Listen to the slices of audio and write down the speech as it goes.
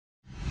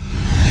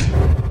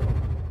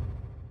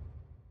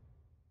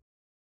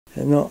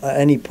Not at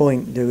any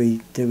point do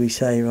we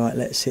say, right,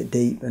 let's sit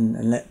deep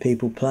and let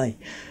people play.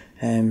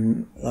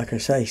 Like I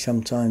say,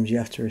 sometimes you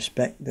have to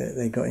respect that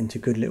they got into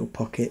good little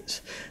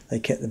pockets, they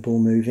kept the ball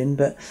moving.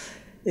 But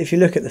if you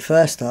look at the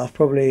first half,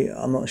 probably,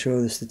 I'm not sure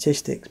of the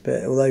statistics,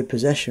 but although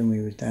possession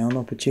we was down,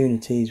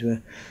 opportunities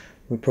were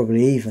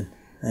probably even.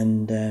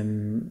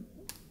 And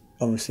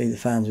obviously the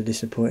fans were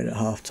disappointed at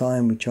half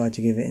time. We tried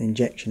to give it an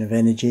injection of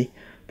energy,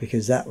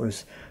 because that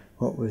was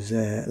what was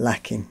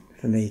lacking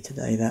for me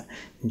today, that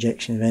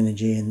injection of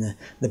energy and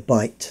the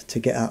bite to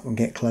get up and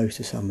get close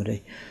to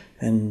somebody.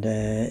 And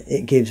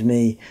it gives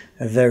me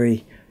a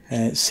very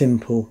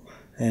simple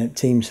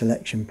team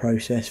selection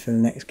process for the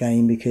next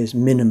game, because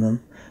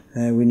minimum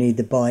we need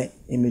the bite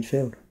in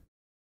midfield.